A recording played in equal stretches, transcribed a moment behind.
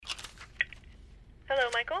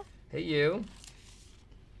Michael. Hey, you.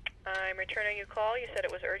 I'm returning your call. You said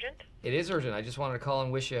it was urgent. It is urgent. I just wanted to call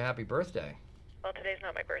and wish you a happy birthday. Well, today's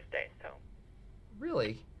not my birthday, so.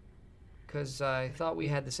 Really? Because I thought we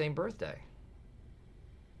had the same birthday.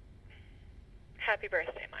 Happy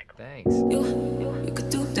birthday, Michael. Thanks. You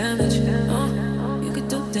could do damage. You could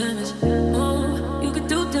do damage. You could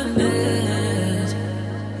do damage.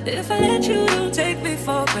 If I let you, don't take me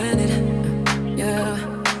for granted.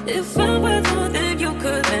 Yeah. If I were more than you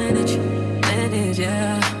could manage,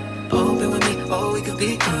 yeah. Open with me, oh, we could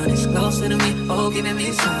be honest. Closer to me, oh, giving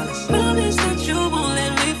me solace. Promise that you won't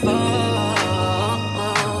let me fall.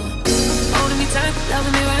 Holding me tight,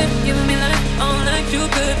 loving me right, giving me life, all like you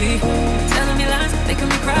could be. Telling me lies, making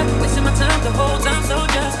me cry, wasting my time the whole time, so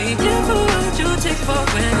just be careful what you take for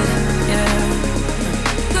granted, yeah.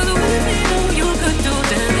 Cause with me, no, you could do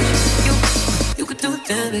damage. You could do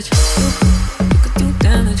damage. You could do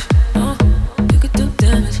damage. You could do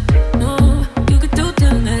damage. No, you could do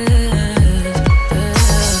damage.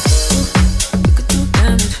 You could do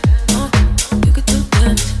damage. You could do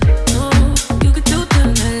damage. No, you could do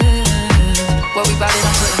damage. What we bout it,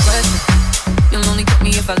 I'm putting pressure. You'll only get me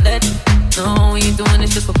if I let you. No, we ain't doing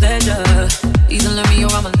this just for pleasure. Either learn me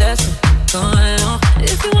or I'm a lesson. Going on.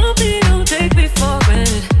 If you want me, don't take me for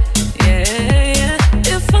granted. Yeah.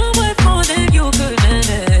 If I'm worth more than you could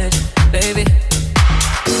manage, baby.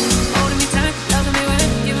 Holding me tight, loving me right,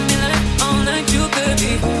 giving me life, all night you could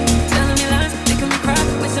be. Telling me lies, making me cry,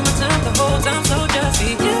 wasting my time the whole time, so just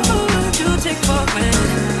be careful what you take for granted,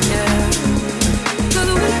 yeah. Cause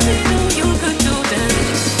with me, no, you could do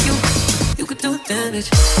damage. You could do damage.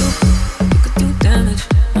 You could do damage.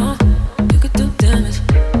 You could do damage.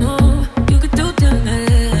 No, you could do damage.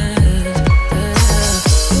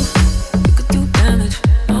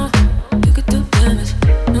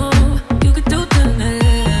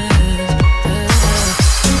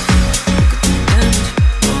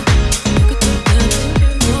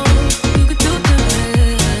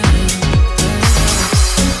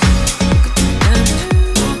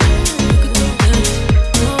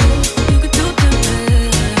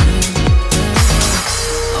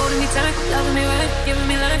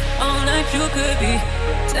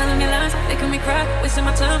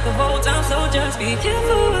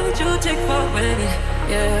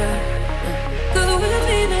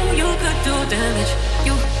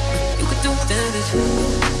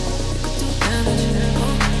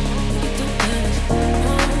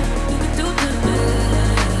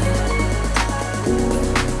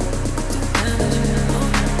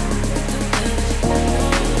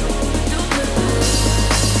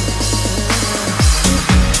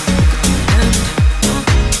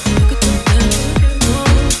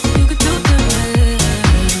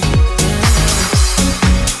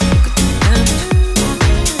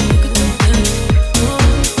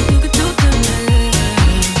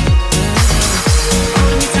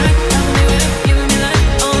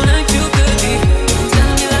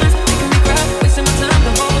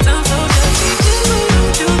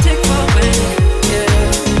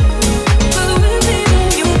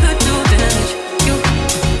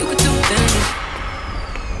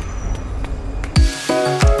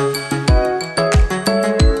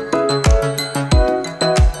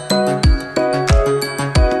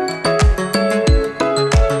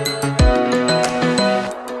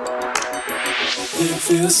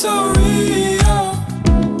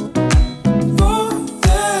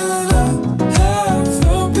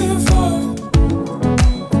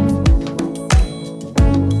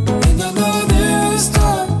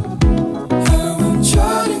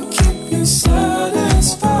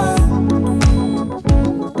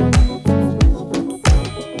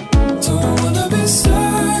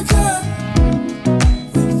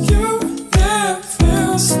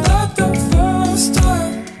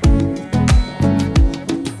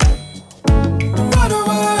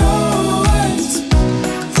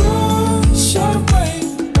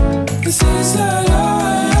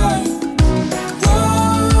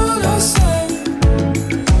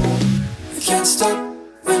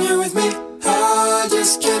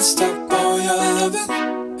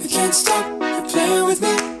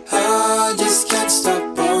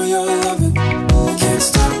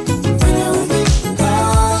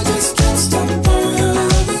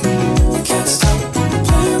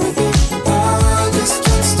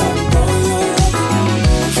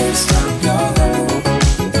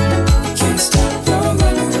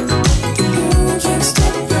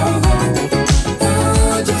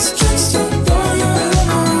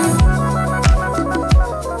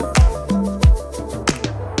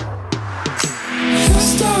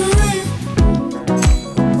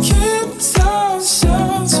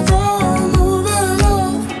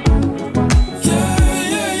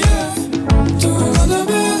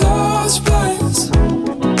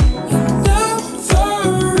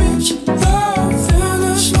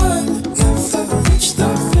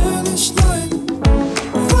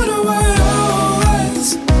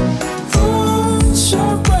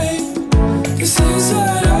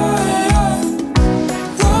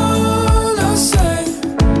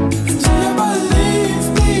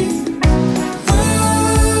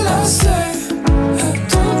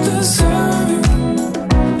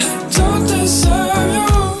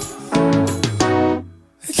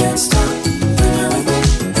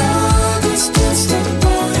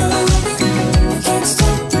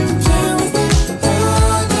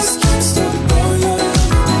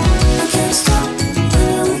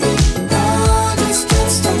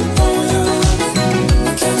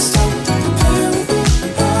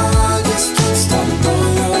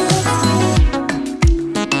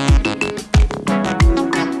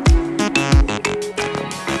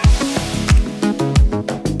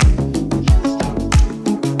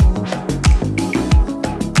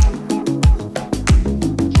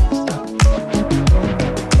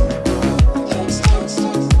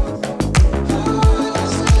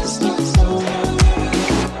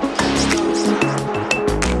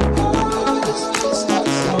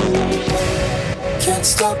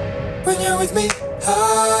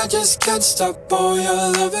 can't stop all your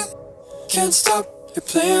loving. Can't stop you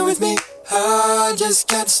playing with me. I just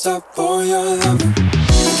can't stop all your loving. I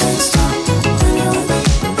can't stop when you're with me.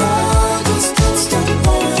 I just can't stop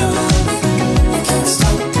all your loving. I can't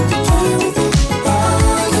stop you playing with me.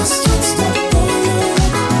 I just can't stop all your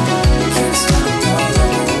loving. Can't stop your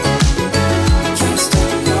loving. Can't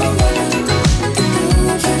stop your loving.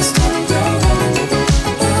 Can't stop your loving.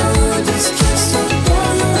 I just can't stop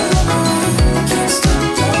all your loving. Can't stop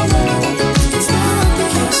your loving. Can't stop your loving.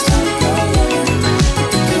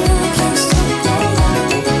 Can't stop your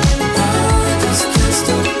loving. I just can't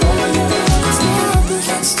stop all your loving.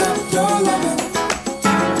 Can't stop your loving.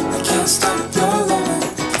 I can't stop your loving.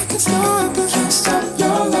 I can't stop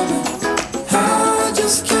your loving. I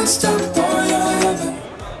just can't stop all your loving.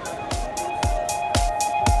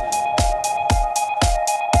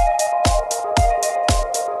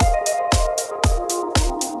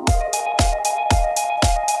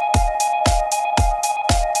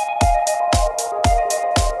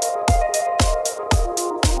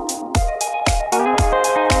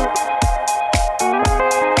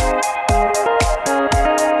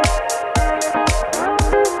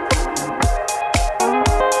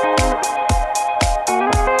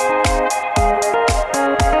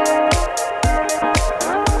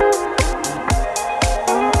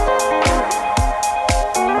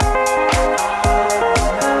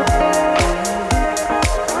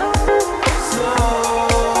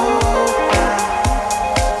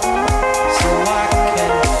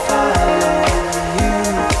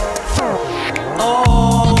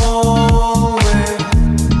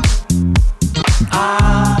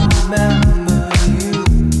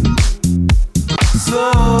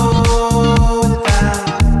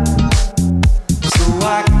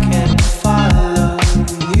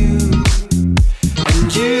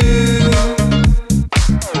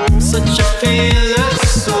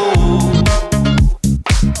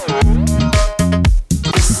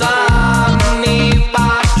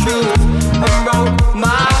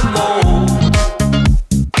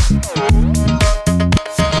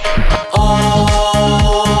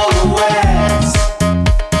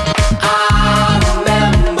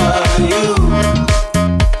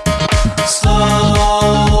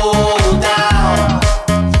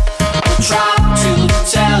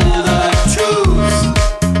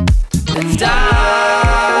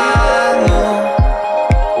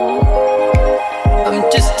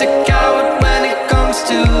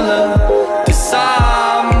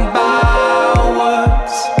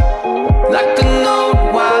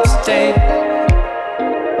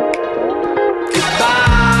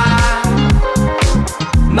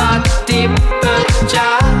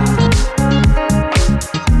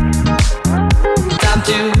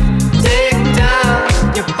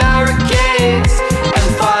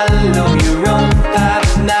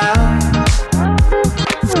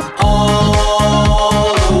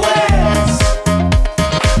 All the way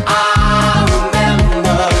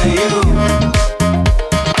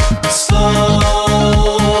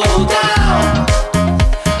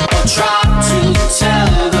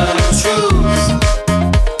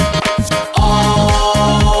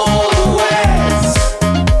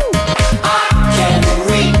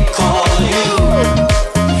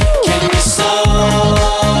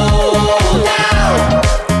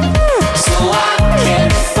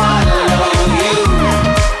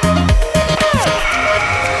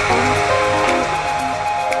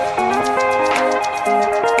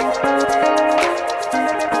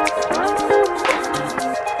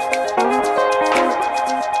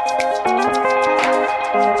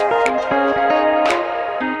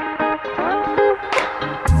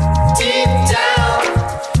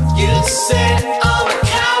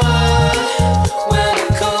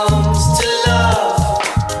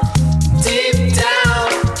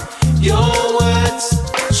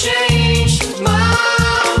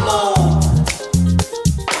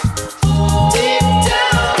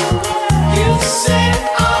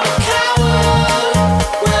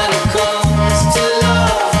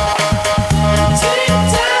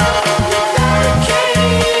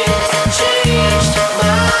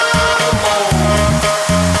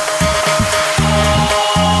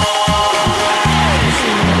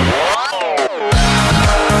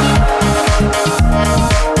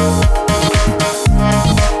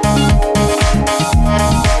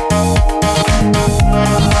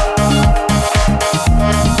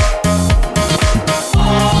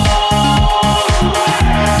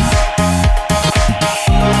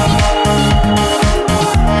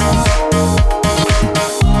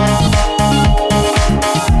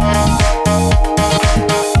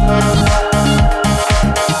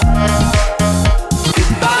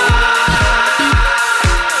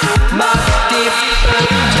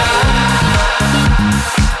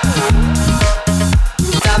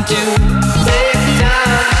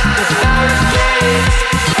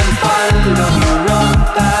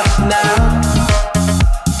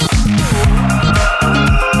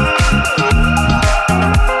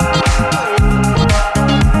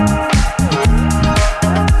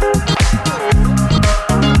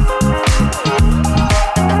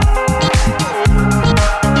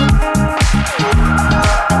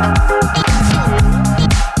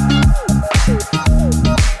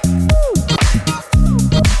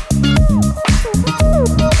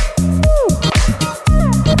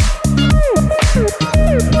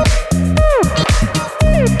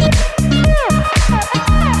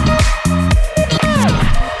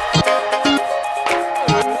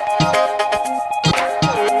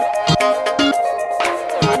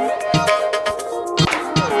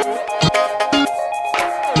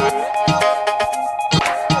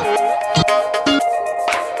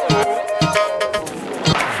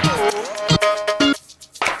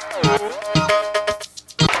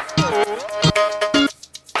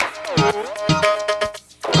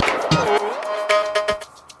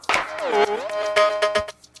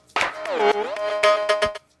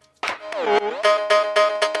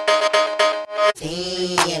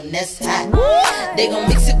They gon'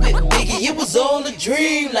 mix it with Biggie, it was all a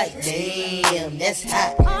dream. Like, damn, that's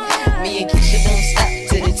hot. Me and Keisha don't stop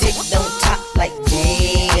till the tick don't top. Like,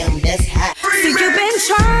 damn, that's hot. See, you've been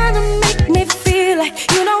trying to make me feel like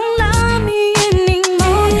you don't love me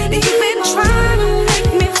anymore. You've been trying to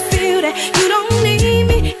make me feel that you don't need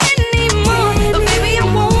me anymore. But baby, I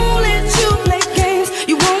won't let you play games.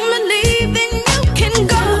 You wanna leave, then you can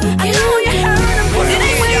go. I know you heard him, it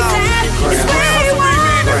ain't where he's at, it's where you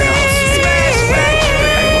wanna be.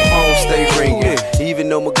 My phone stay ringing, even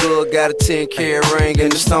though my girl got a 10-carat ring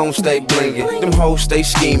and the stone stay blinging. Them hoes stay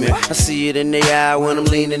scheming. I see it in their eye when I'm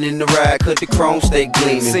leaning in the ride, cause the chrome stay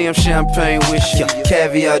gleaming. See, I'm champagne wishing,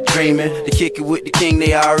 caviar dreaming. To kick it with the king,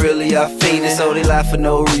 they all really are fiending. So they lie for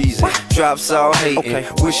no reason, drops all hating.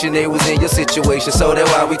 Wishing they was in your situation, so that's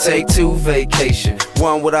why we take 2 vacation.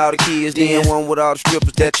 One with all the kids, then one with all the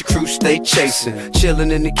strippers that your crew stay chasing.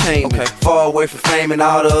 Chilling in the Cayman, far away from fame and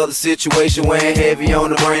all the other situations. Weighing heavy on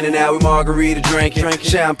the brain and now we margarita drinking.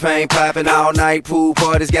 Champagne popping all night, pool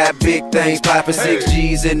parties got big things popping. 6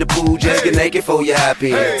 G's in the pool, just get naked for you hop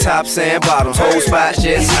in. Tops and bottoms, whole spots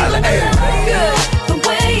just holler. Good, the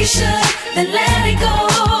way you should, then let it go.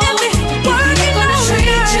 If he ain't gonna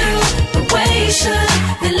treat you the way you should,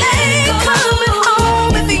 then let it go. Coming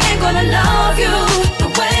home if he ain't gonna love you the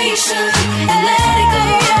way you should, then let it go.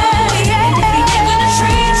 And if he ain't gonna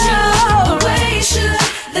treat you the way you should,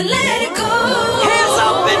 then let it go. Hands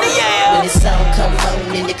up in the air. When the song come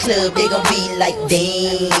on in the club, they gon' be like,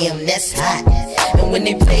 damn, that's hot. And when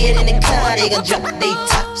they play it in the car, they gon' drop they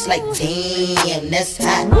tops like, damn, that's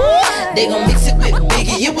hot. They gon' mix it with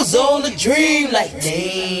Biggie, it was all a dream. Like,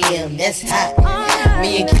 damn, that's hot.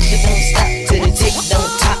 Me and Keisha don't stop till the tick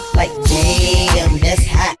don't top. Like, damn, that's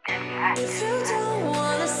hot. If you don't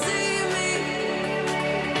wanna see me,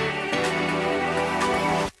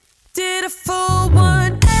 did a full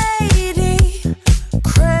 180,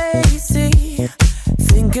 crazy,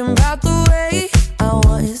 thinking about the way I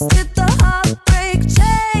was. Did the heartbreak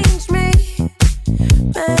change me?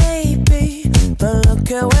 Maybe, but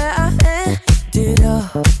look at where I ended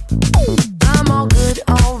up. I'm all good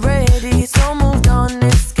already, so moved on,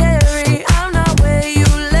 it's scary. I'm not where you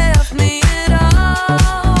left me at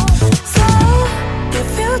all. So, if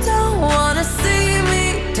you don't wanna see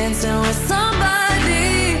me dancing with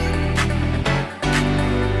somebody,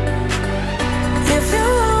 if you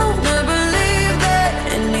wanna believe that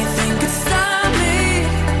anything could stop me,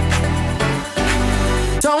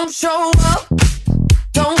 don't show up,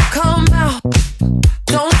 don't come out,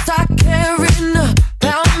 don't start caring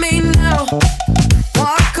about me now.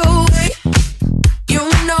 Walk away, you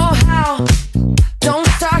know how. Don't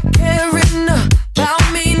start caring about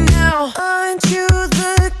me now. Aren't you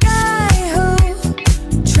the guy who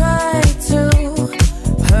tried to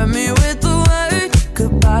hurt me with the word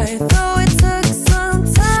goodbye? Though it took some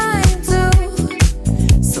time to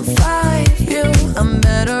survive you, I'm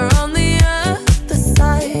better on the other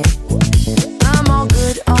side. I'm all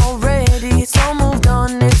good already, so moved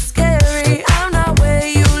on, it's scary. I'm not where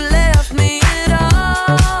you left me at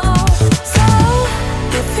all. So,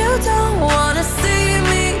 if you don't wanna see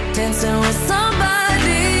me dancing with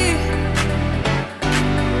somebody,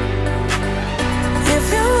 if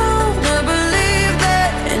you wanna believe that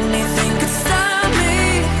anything could stop me,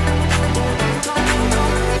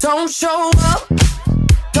 don't show up,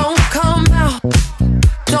 don't come out,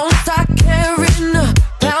 don't start caring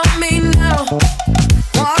about me now.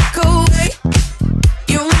 Walk away,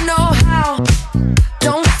 you know how.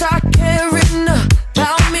 Don't start caring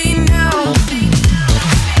about me now.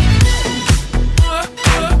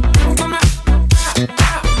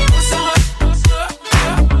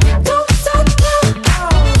 Don't start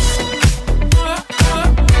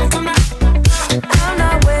I'm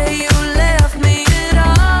not where you left me at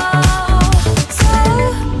all. So,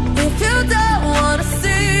 if you don't wanna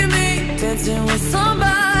see me dancing with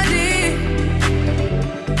somebody,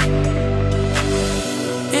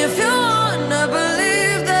 if you wanna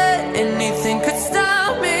believe that anything could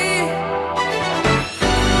stop me,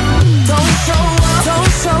 don't show up,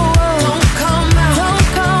 don't show up, don't come out, don't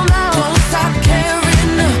come out, don't stop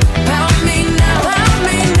caring about me now,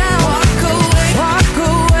 walk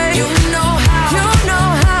away, you know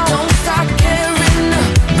how, don't stop caring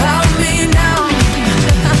about me now.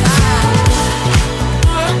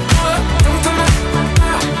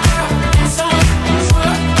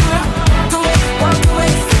 Walk away.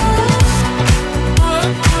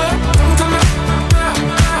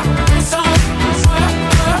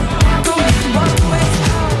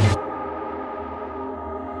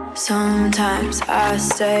 Sometimes I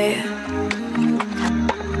stay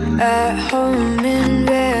at home in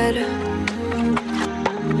bed.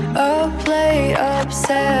 Up late,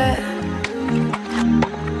 upset.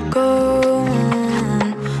 Go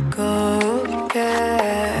on, go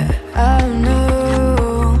get. I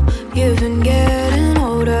know you've been getting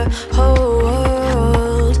older. Whole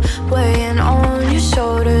world weighing on your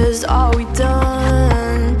shoulders. Are we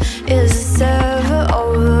done? Is this ever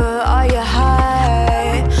over? Are you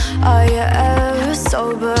high? Are you ever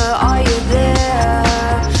sober? Are you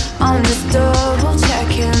there? I'm just double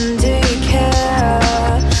checking. Do you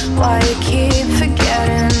care? Why you keep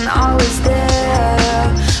forgetting? I was there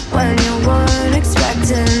when you weren't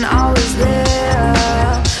expecting. I was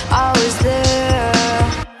there. I was there.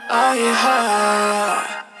 Are you high?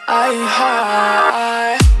 Are you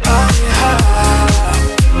high? Are you high?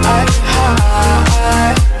 Are you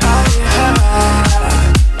high? Are you high?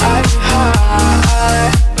 Are you high?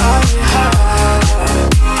 Are you high?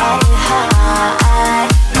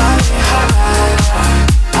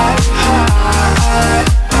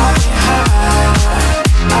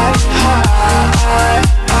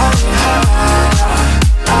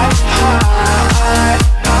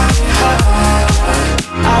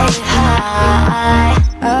 Are you high?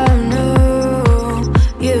 I know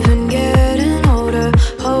you've been getting older.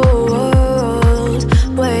 Whole world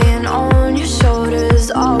weighing on your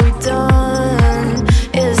shoulders. Are we done?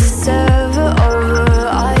 Is this ever over?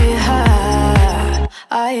 Are you high?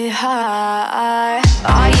 Are you high?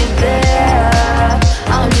 Are you there?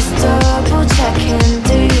 I'm just double checking.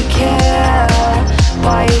 Do you care?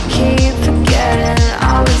 Why you keep forgetting?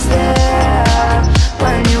 I was there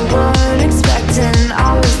when you weren't expecting. I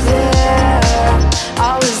was there.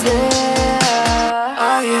 I was there.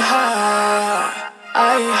 Are you high?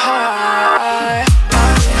 Are you high?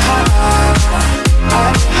 Are you high?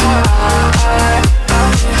 Are you high? Are you high?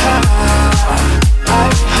 Are you high?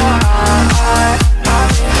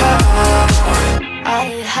 Are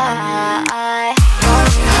you high?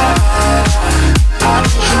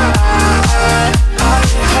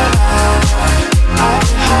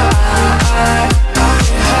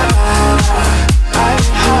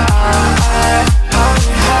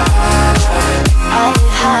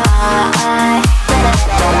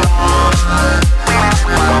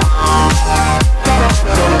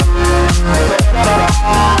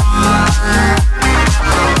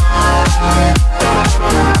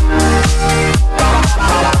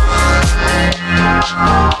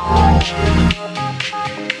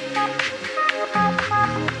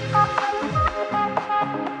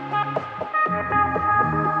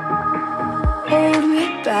 Hold me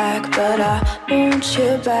back, but I want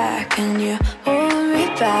you back. And you hold me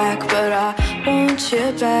back, but I want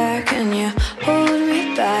you back. And you hold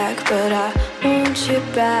me back, but I want you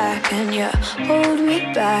back. And you hold me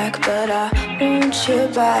back, but I want you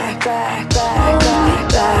back, back, back, back,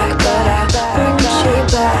 back, but I want you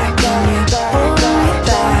back. And you hold me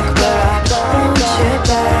back, but I want you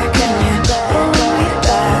back. And you hold me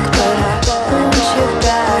back, but I want you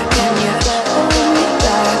back. And you hold me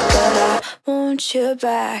back, but I want you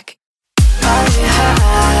back. Are you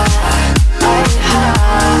high? Are you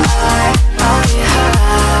high? Are you high? Are you high?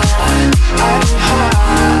 Are you high?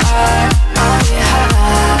 Are you high?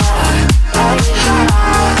 Are you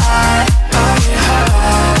high? Are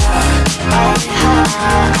you high?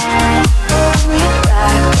 Hold me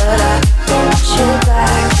back, but I want you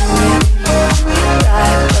back. And you hold me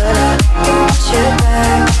back, but I want you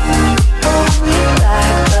back. Hold me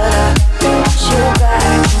back, but I want you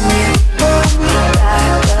back. And you hold me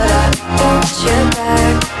back, but I want you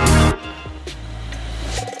back.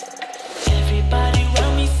 Everybody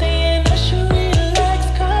around me saying I should relax,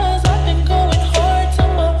 'cause I've been going hard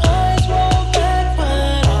till my eyes roll back.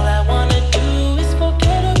 But all I wanna do is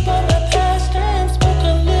forget about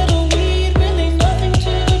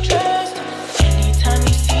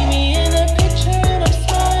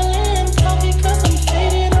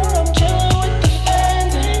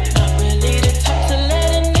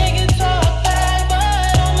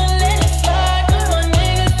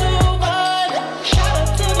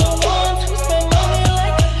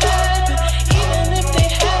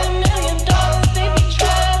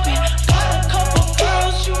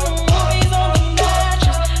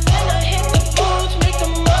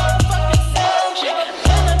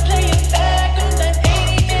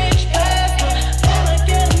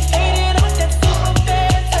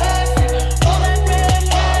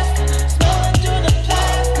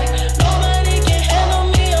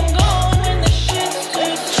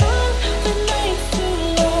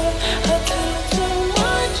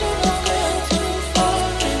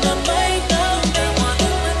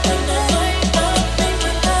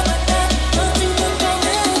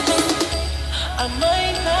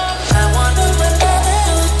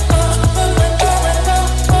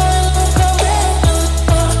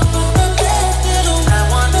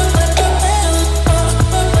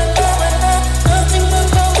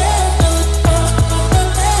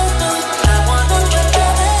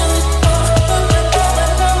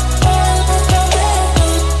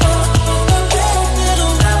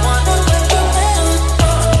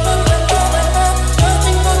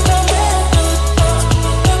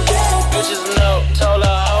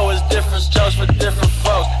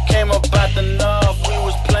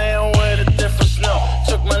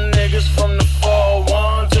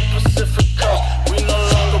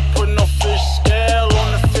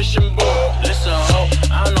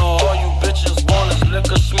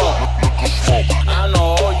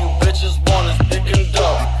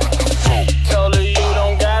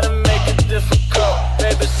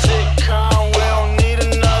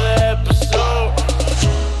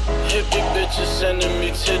bitches sending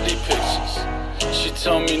me titty pictures. She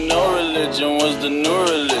told me no religion was the new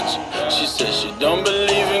religion. She said she don't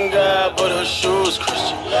believe in God, but her shoes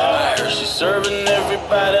Christian. I heard she serving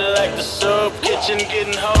everybody like the soup kitchen,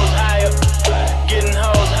 getting hoes higher, getting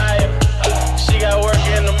hoes higher. She got work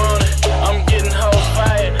in the morning, I'm getting hoes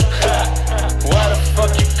fired. Why the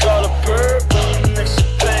fuck you call her purple? Mix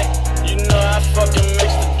it back. You know I fucking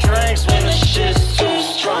mix the drinks when the shit's too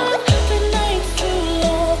strong.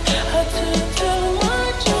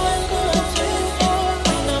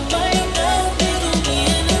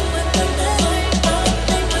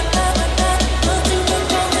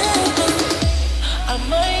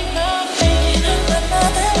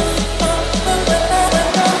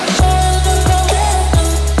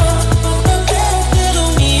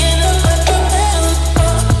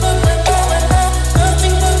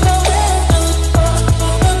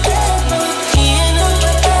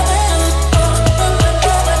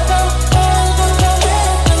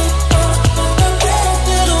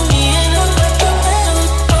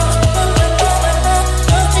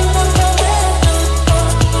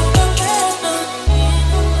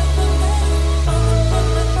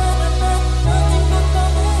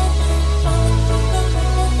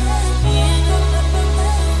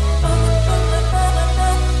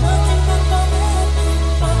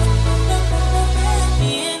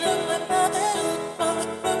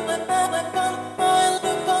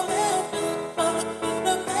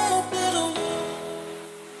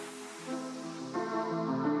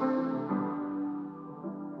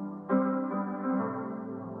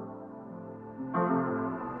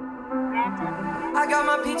 I got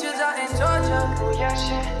my peaches out in Georgia. Oh yeah,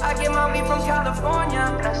 shit. I get my weed from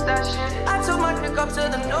California. That's that shit. I took my click up to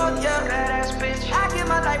the north, yeah. Badass bitch. I get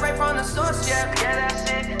my light right from the source, yeah. Yeah, that's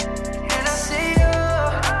it. And I see you.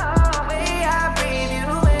 The way I breathe you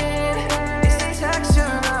in. It's the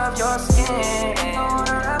texture of your skin. I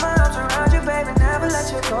wanna wrap my arms around you, baby. Never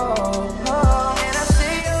let you go. And I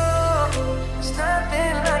see you. It's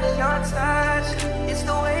nothing like your touch. It's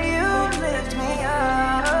the way you lift me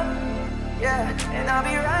up. Yeah, and I'll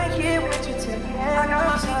be right here with you till the end. I got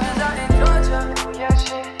my peaches out in Georgia. Oh yeah,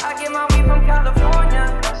 shit. I get my weed from California.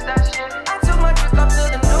 That's that shit. I took my trip up to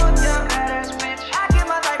the north, yeah. Badass bitch. I get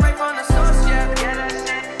my light right from the source, yeah. Yeah, that's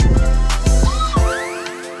it.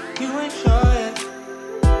 You ain't sure yet,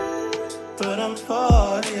 but I'm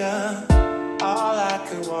for ya. All I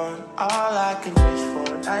could want, all I could wish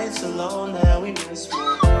for. Nights alone that we miss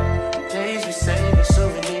more. Days we save as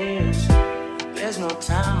souvenirs. There's no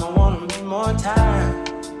time, I wanna make more time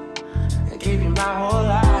and give you my whole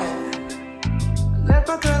life. Let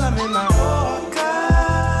my girl, I'm in my Yorker.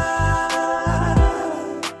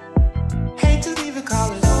 Hate to leave it,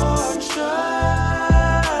 call it torture.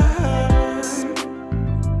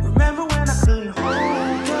 Remember when I couldn't hold her?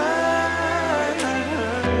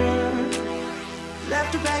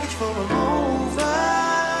 Left the baggage for a mover.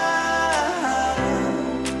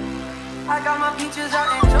 I got my peaches out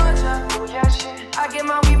in Georgia. Oh yeah, shit. I get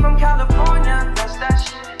my weed from California. That's that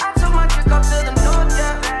shit. I took my trip up to the north,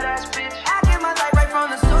 yeah. Badass bitch. I get my light right from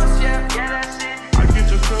the source, yeah. Yeah, that's it. I get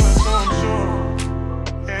your feeling, so I'm sure.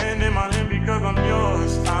 And in my hand because I'm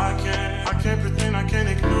yours. I can't pretend, I can't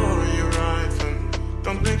ignore you right from.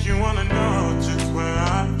 Don't think you wanna know just where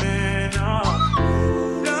I've been.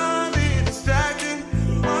 Don't be distracted.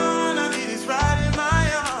 All I need is right in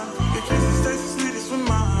my arms. Your kisses taste the sweetest with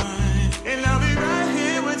mine. And I'll be right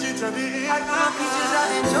here with you till the end. I got my peaches out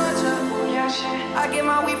in Georgia. Oh yeah, shit. I get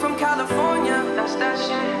my weed from California. That's that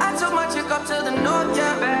shit. I took my chick up to the north,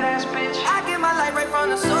 yeah. Badass bitch. I get my light right from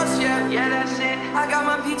the source, yeah. Yeah, that's it. I got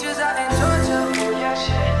my peaches out in Georgia. Oh yeah,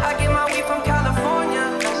 shit. I get my weed from California.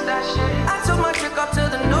 That's that shit. I took my chick up to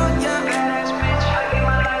the north, yeah. Badass bitch. I get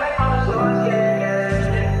my light right from the source, yeah. Yeah, that's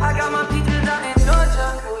it. I got my peaches out in Georgia.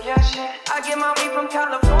 Oh yeah, shit. I get my weed from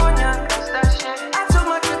California. That's that shit. I took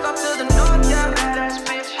my chick up to the north, yeah. Badass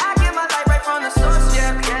bitch. I get my light right from the source,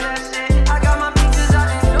 yeah. Yeah, that's it. I got my peaches out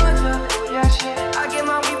in Georgia. Oh yeah, shit. I get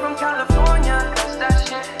my weed from California. That's that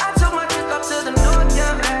shit. I took my chick up to the north,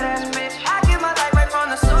 yeah. Badass bitch. I get my light right from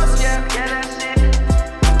the source, yeah. Yeah, that's it.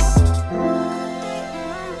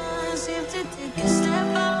 Seem to take a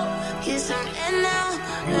step out, get some air now,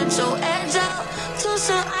 let your edge out. To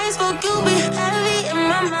some ice, but you be heavy in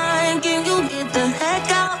my mind. Can you get the heck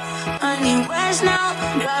out? I need rest now,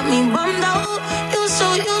 got me bummed out.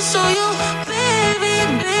 You baby,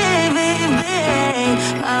 baby, babe.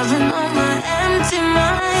 I've been on my empty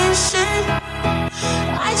mind, shit.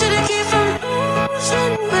 I should've kept from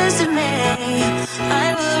losing the best of me.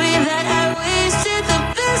 I worry that I wasted the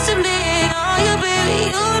best of me. Oh, you baby,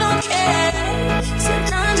 you don't care.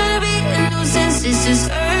 Sometimes I be a nuisance, it's just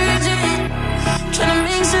urgent.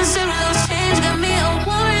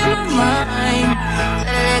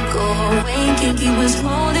 he was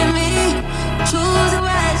holding me to the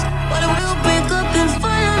right, but I will break up in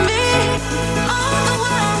front of me. All the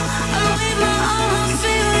while, I wave my arm, I'm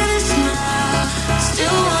feeling the smile.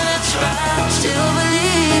 Still wanna try, still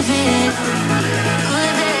believe it.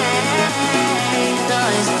 Good day,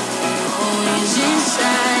 thoughts always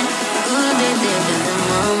inside. Good day, living in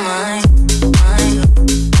my mind.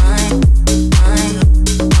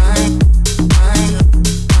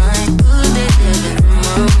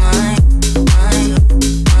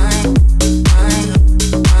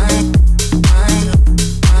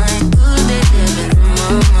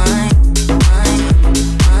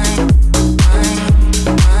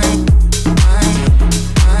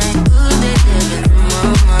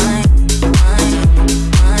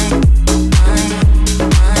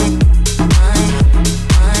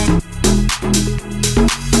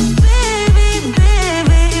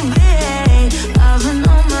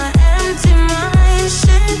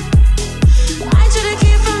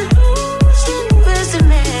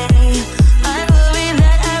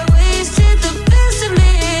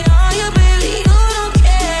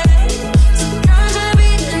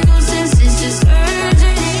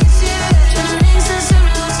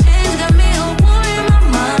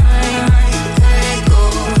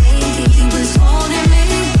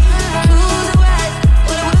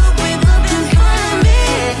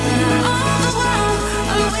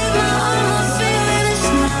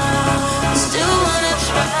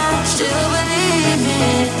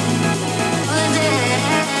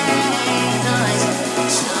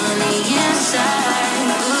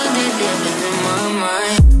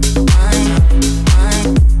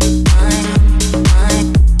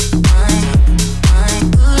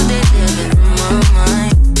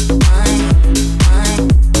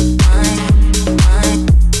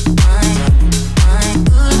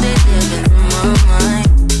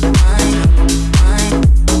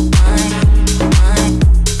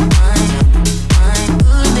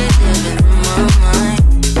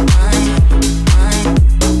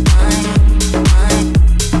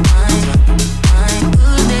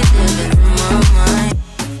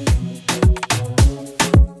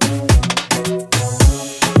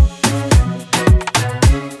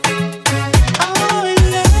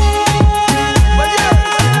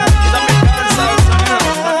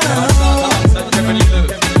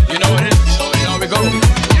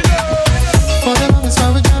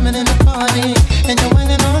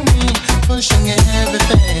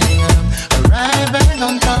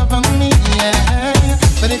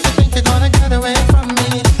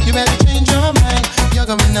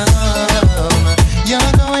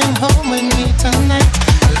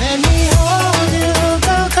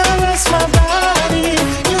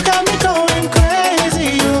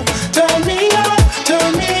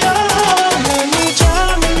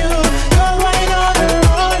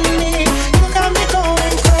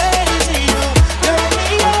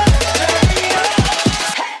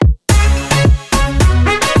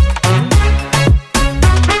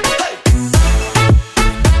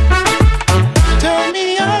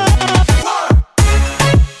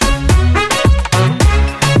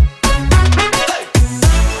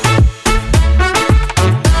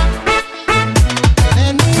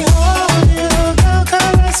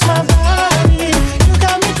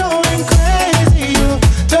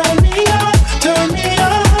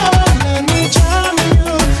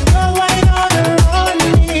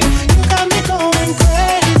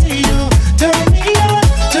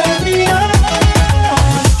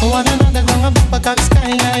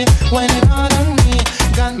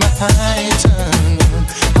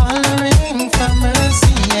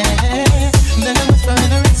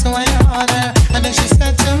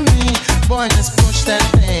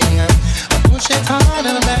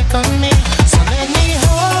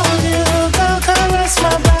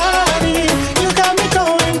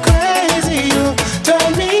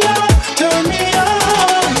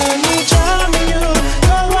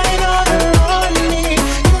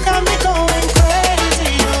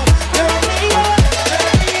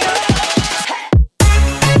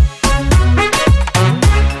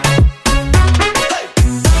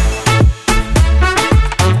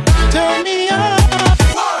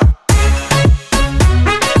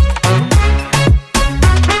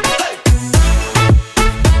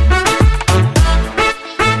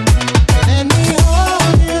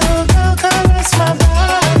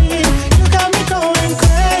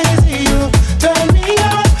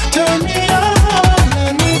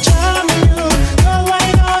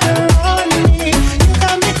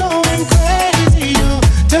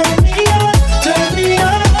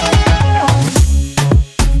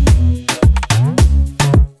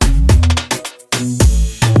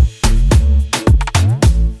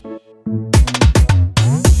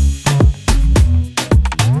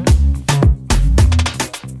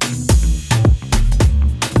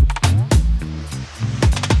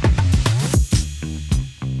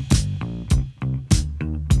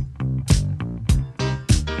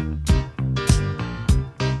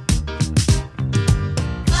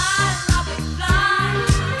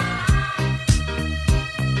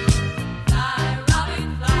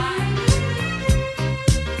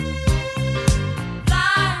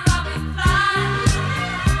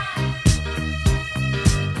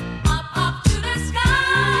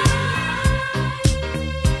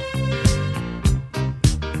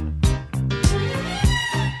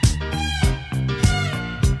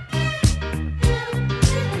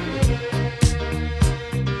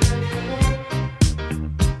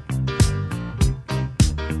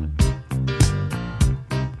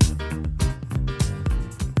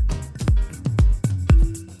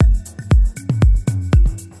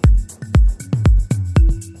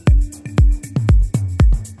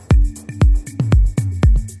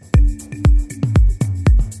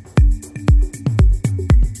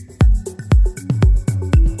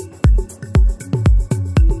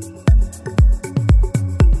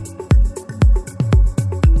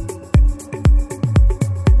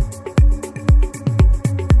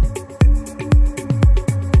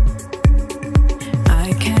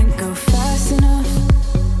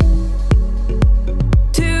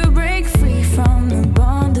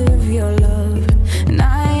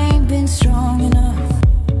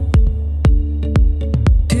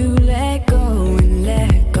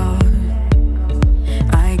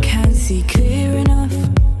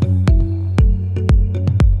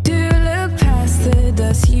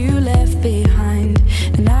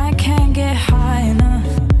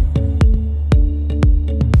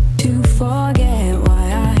 forget.